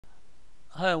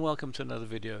Hi and welcome to another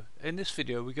video. In this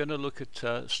video we're going to look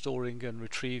at storing and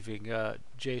retrieving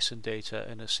JSON data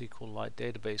in a SQLite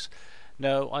database.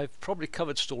 Now I've probably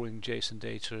covered storing JSON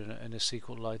data in a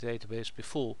SQLite database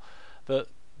before, but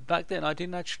back then I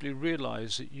didn't actually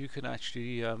realize that you can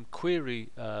actually query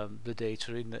the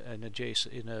data in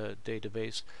a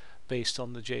database based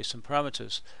on the JSON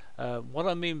parameters. What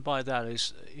I mean by that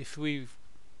is if we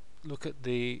look at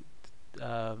the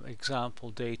example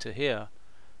data here,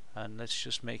 and let's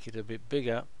just make it a bit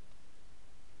bigger.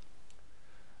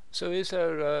 So is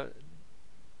our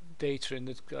data in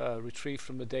the retrieved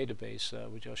from the database,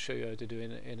 which I'll show you how to do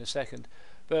in a second.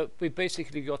 But we've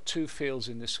basically got two fields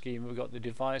in this scheme. We've got the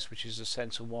device, which is the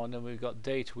sensor one, and we've got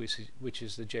data, which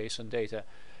is the JSON data.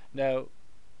 Now,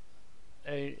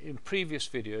 in previous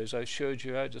videos, I showed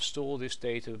you how to store this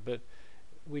data, but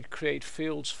we'd create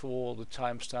fields for the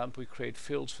timestamp, we create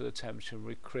fields for the temperature,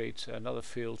 we create another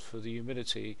field for the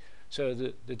humidity, so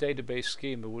the database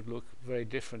schema would look very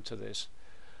different to this.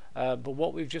 But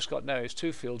what we've just got now is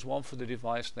two fields, one for the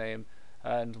device name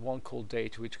and one called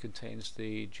data, which contains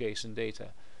the JSON data.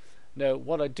 Now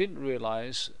what I didn't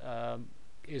realize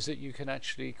is that you can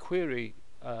actually query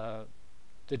the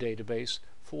database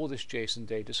for this JSON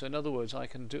data. So in other words, I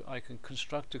can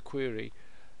construct a query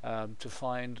to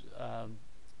find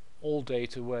all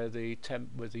data where the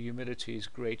humidity is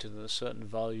greater than a certain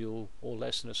value or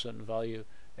less than a certain value,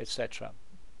 etc.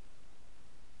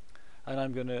 And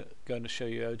I'm going to show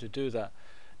you how to do that.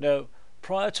 Now,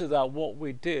 prior to that, what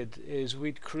we did is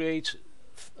we'd create,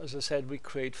 as I said, we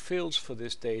create fields for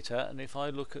this data. And if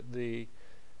I look at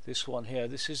this one here,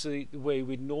 this is the way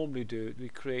we'd normally do it. We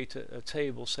create a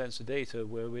table sensor data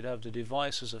where we'd have the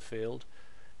device as a field,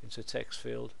 it's a text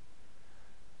field,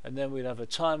 and then we'd have a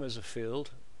time as a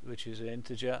field, which is an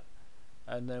integer,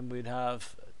 and then we'd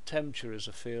have temperature as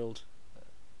a field,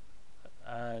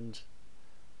 and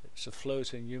it's a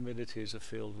float, and humidity is a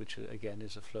field, which again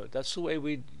is a float. That's the way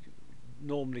we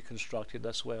normally construct it.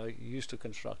 That's the way I used to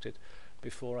construct it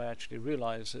before I actually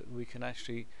realized that we can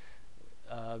actually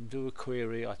do a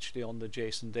query actually on the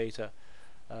JSON data.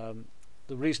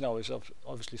 The reason I was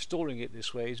obviously storing it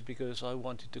this way is because I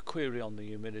wanted to query on the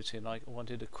humidity and I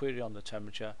wanted to query on the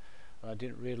temperature, and I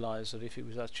didn't realize that if it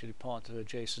was actually part of a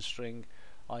JSON string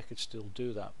I could still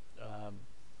do that.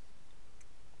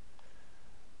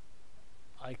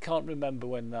 I can't remember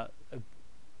when that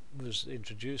was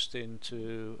introduced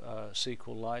into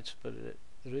SQLite, but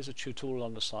there is a tutorial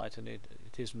on the site and it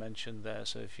is mentioned there,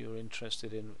 so if you're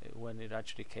interested in when it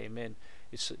actually came in,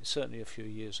 it's certainly a few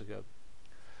years ago.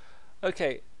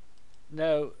 Okay,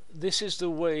 now this is the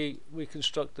way we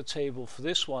construct the table for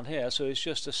this one here. So it's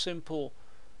just a simple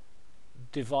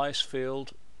device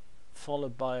field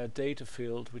followed by a data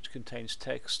field which contains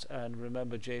text, and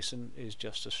remember JSON is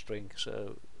just a string,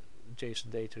 so JSON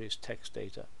data is text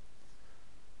data.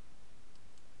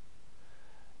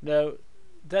 Now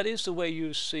that is the way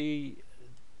you see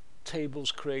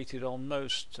tables created on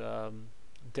most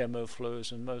demo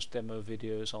flows and most demo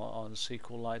videos on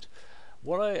SQLite.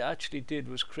 What I actually did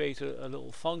was create a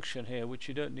little function here which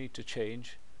you don't need to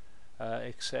change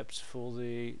except for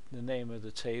the name of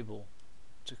the table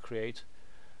to create,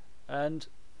 and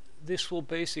this will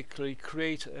basically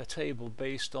create a table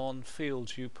based on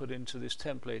fields you put into this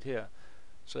template here.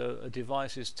 So a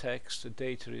device is text, a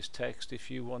data is text. If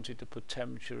you wanted to put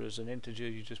temperature as an integer,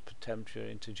 you just put temperature,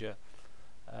 integer,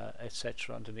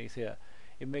 etc. underneath here.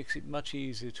 It makes it much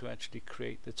easier to actually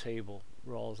create the table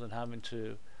rather than having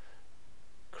to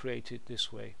create it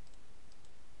this way.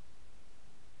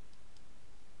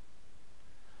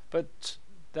 But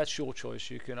that's your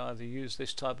choice. You can either use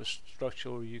this type of structure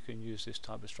or you can use this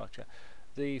type of structure.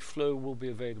 The flow will be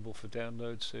available for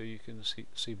download, so you can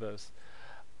see both.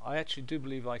 I actually do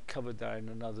believe I covered that in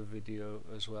another video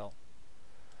as well.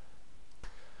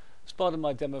 As part of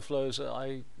my demo flows,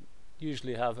 I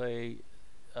usually have a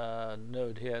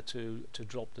node here to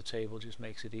drop the table. Just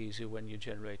makes it easier when you're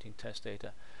generating test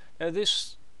data. Now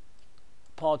this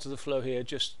part of the flow here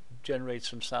just generates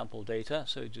some sample data,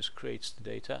 so it just creates the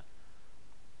data.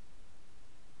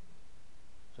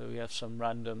 So we have some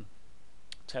random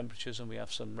temperatures and we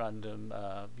have some random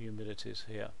humidities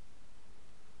here,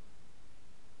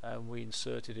 and we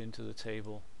insert it into the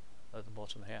table at the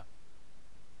bottom here.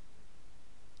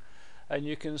 And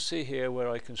you can see here where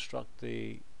I construct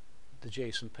the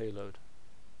JSON payload.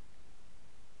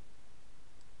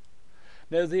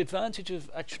 Now the advantage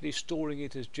of actually storing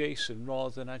it as JSON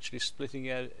rather than actually splitting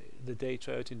out the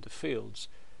data out into fields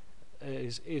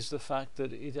is the fact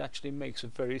that it actually makes a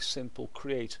very simple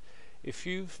create. If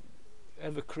you've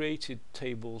ever created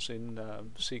tables in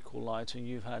SQLite and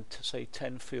you've had, say,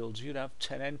 10 fields, you'd have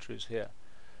 10 entries here.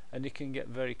 and it can get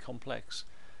very complex.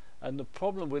 And the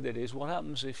problem with it is, what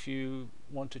happens if you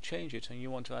want to change it and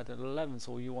you want to add an 11th,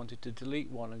 or you wanted to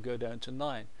delete one and go down to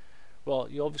 9? Well,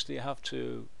 you obviously have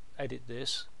to edit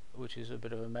this, which is a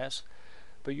bit of a mess,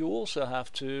 but you also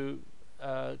have to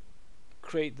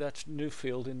create that new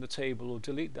field in the table or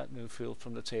delete that new field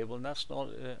from the table, and that's not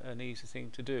an easy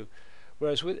thing to do.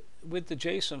 Whereas with the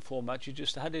JSON format, you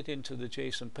just add it into the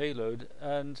JSON payload,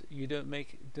 and you don't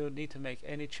need to make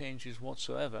any changes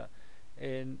whatsoever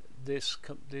in this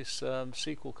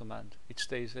SQL command. It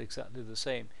stays exactly the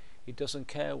same. It doesn't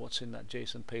care what's in that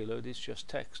JSON payload, it's just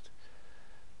text.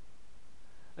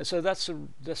 And so that's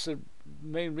the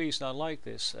main reason I like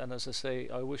this, and as I say,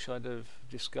 I wish I'd have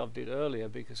discovered it earlier,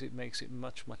 because it makes it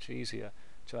much easier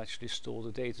to actually store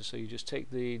the data. So you just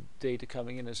take the data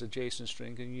coming in as a JSON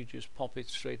string and you just pop it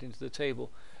straight into the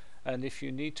table, and if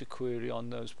you need to query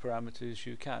on those parameters,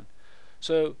 you can.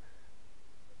 So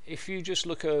if you just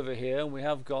look over here, and we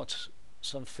have got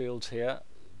some fields here,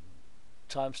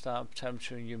 timestamp,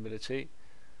 temperature and humidity.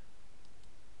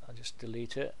 I'll just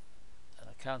delete it and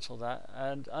I cancel that,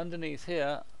 and underneath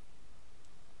here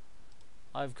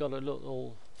I've got a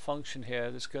little function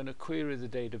here that's going to query the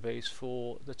database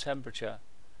for the temperature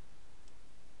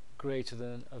greater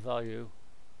than a value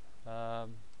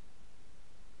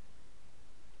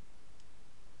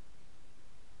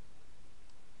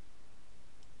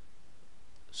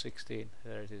 16.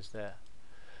 There it is there.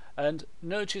 And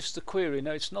notice the query.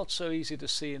 Now, it's not so easy to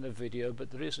see in the video,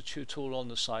 but there is a tutorial on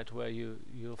the site where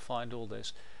you'll find all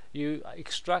this. You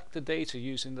extract the data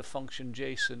using the function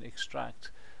JSON extract,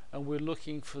 and we're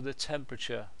looking for the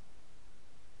temperature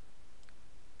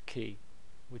key,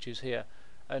 which is here.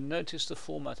 And notice the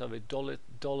format of it,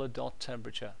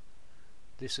 $.temperature.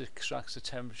 This extracts the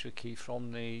temperature key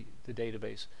from the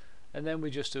database, and then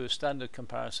we just do a standard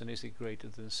comparison: is it greater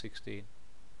than 16?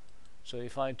 So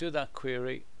if I do that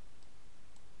query,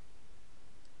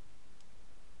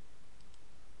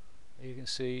 you can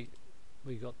see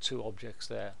we got two objects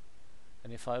there.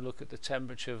 And if I look at the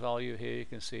temperature value here, you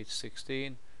can see it's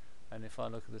 16, and if I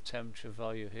look at the temperature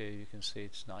value here, you can see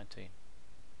it's 19.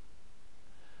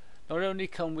 Not only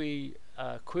can we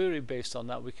query based on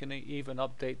that, we can even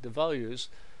update the values,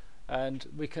 and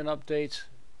we can update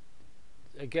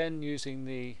again using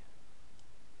the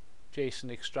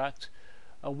JSON extract.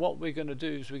 And what we're going to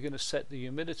do is we're going to set the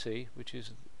humidity, which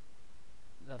is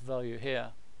that value here,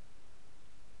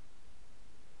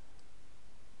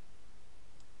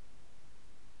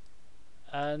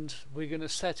 and we're going to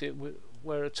set it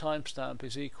where a timestamp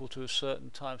is equal to a certain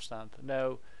timestamp.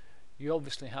 Now, you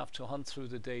obviously have to hunt through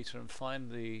the data and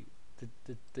find the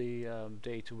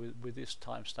data with this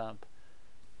timestamp.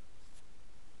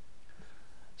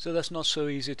 So that's not so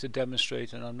easy to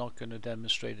demonstrate, and I'm not going to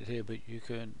demonstrate it here, but you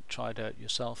can try it out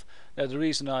yourself. Now, the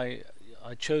reason I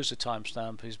chose a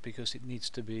timestamp is because it needs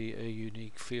to be a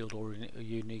unique field or a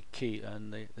unique key,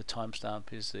 and the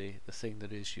timestamp is the thing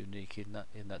that is unique in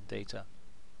that data.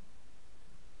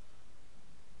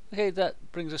 Okay, that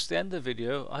brings us to the end of the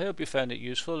video. I hope you found it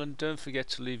useful, and don't forget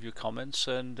to leave your comments,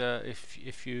 and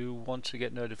if you want to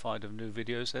get notified of new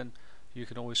videos, then you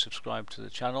can always subscribe to the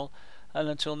channel. And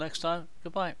until next time,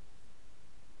 goodbye.